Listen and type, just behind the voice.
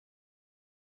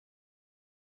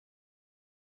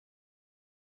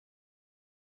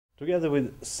Together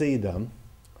with SIDA,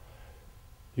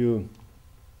 you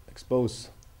expose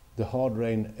the Hard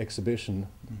Rain exhibition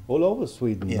all over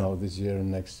Sweden now this year and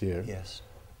next year. Yes.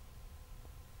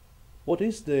 What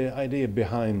is the idea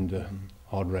behind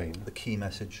Hard Rain? The key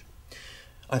message.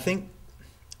 I think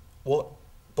what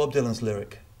Bob Dylan's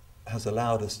lyric has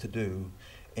allowed us to do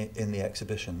in the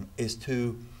exhibition is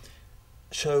to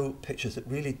show pictures that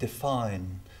really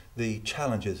define the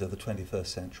challenges of the 21st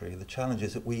century, the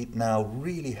challenges that we now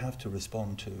really have to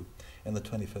respond to in the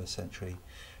 21st century.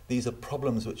 These are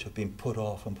problems which have been put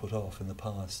off in the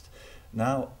past.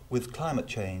 Now, with climate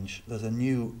change, there's a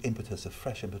new impetus, a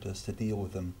fresh impetus to deal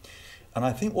with them. And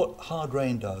I think what Hard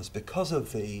Rain does, because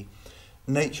of the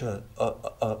nature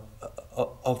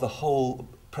of the whole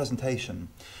presentation,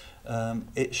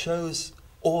 it shows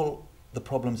all the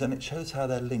problems and it shows how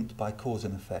they're linked by cause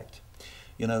and effect.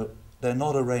 You know, they're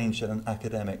not arranged in an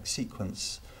academic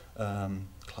sequence,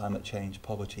 climate change,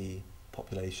 poverty,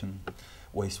 population,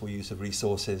 wasteful use of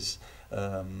resources,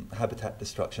 habitat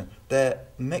destruction. They're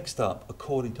mixed up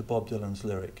according to Bob Dylan's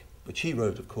lyric, which he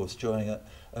wrote, of course, during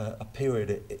a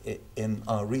period in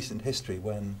our recent history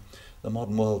when the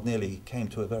modern world nearly came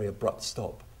to a very abrupt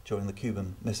stop during the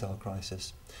Cuban Missile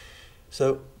Crisis.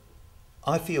 So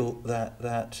I feel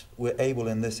that we're able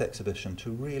in this exhibition to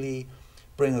really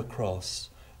bring across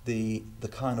the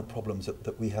kind of problems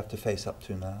that we have to face up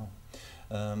to now.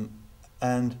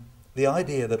 And the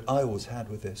idea that I always had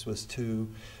with this was to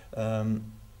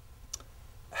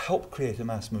help create a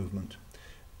mass movement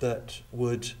that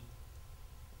would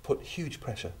put huge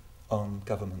pressure on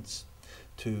governments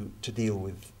to deal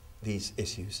with these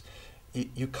issues.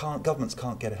 Governments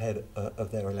can't get ahead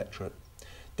of their electorate.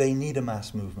 They need a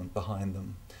mass movement behind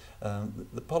them.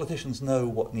 The politicians know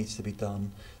what needs to be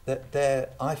done.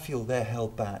 I feel they're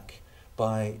held back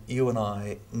by you and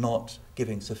I not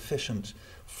giving sufficient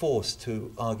force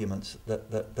to arguments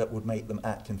that would make them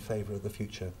act in favour of the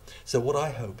future. So what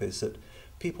I hope is that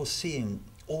people seeing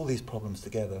all these problems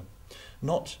together,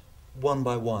 not one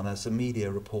by one as the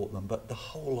media report them, but the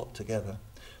whole lot together,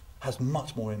 has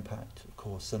much more impact, of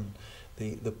course, than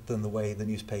the way the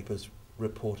newspapers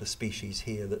report a species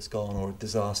here that's gone or a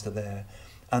disaster there,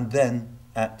 and then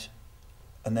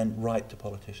write to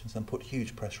politicians and put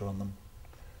huge pressure on them.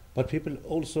 But people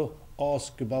also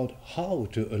ask about how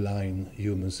to align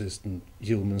human system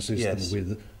Yes.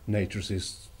 with nature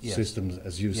systems,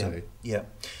 as you say. Yeah.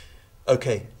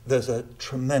 Okay, there's a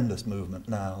tremendous movement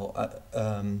now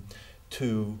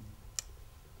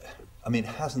it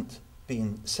hasn't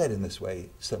been said in this way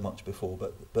so much before,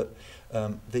 but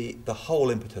the whole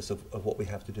impetus of what we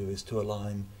have to do is to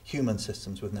align human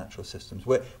systems with natural systems.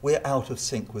 We're out of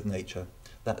sync with nature.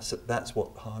 That's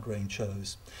what Hard Rain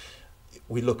shows.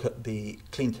 We look at the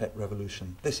clean tech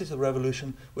revolution. This is a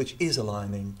revolution which is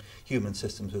aligning human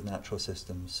systems with natural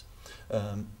systems.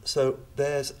 So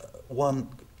there's one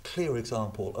clear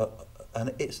example,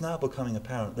 and it's now becoming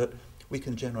apparent that we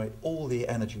can generate all the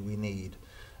energy we need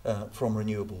from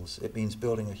renewables. It means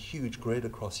building a huge grid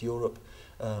across Europe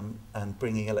and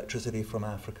bringing electricity from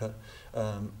Africa.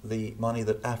 The money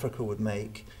that Africa would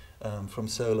make from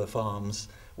solar farms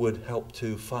would help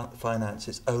to finance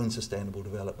its own sustainable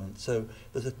development. So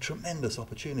there's a tremendous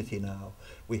opportunity now.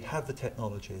 We have the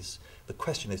technologies. The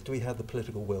question is, do we have the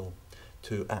political will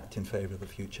to act in favour of the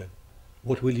future?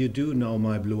 What will you do now,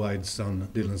 my blue-eyed son,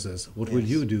 Dylan says? What will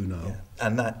you do now? Yeah.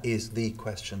 And that is the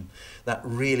question. That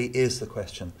really is the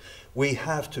question. We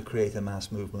have to create a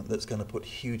mass movement that's going to put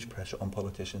huge pressure on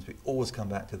politicians. We always come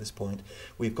back to this point.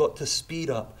 We've got to speed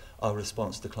up our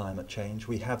response to climate change.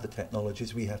 We have the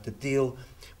technologies. We have to deal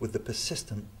with the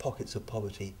persistent pockets of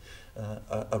poverty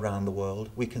around the world.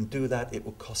 We can do that. It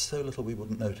will cost so little we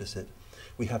wouldn't notice it.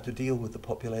 We have to deal with the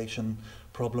population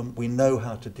problem. We know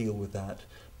how to deal with that,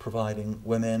 providing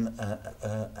women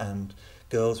and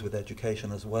girls with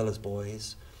education as well as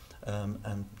boys,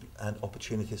 and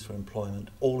opportunities for employment.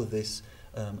 All of this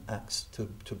acts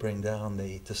to bring down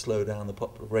to slow down the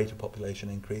rate of population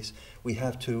increase. We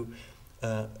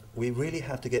really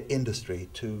have to get industry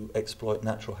to exploit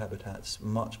natural habitats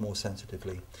much more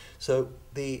sensitively. So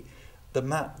the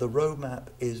roadmap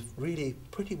is really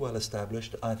pretty well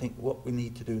established. I think what we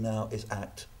need to do now is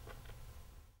act.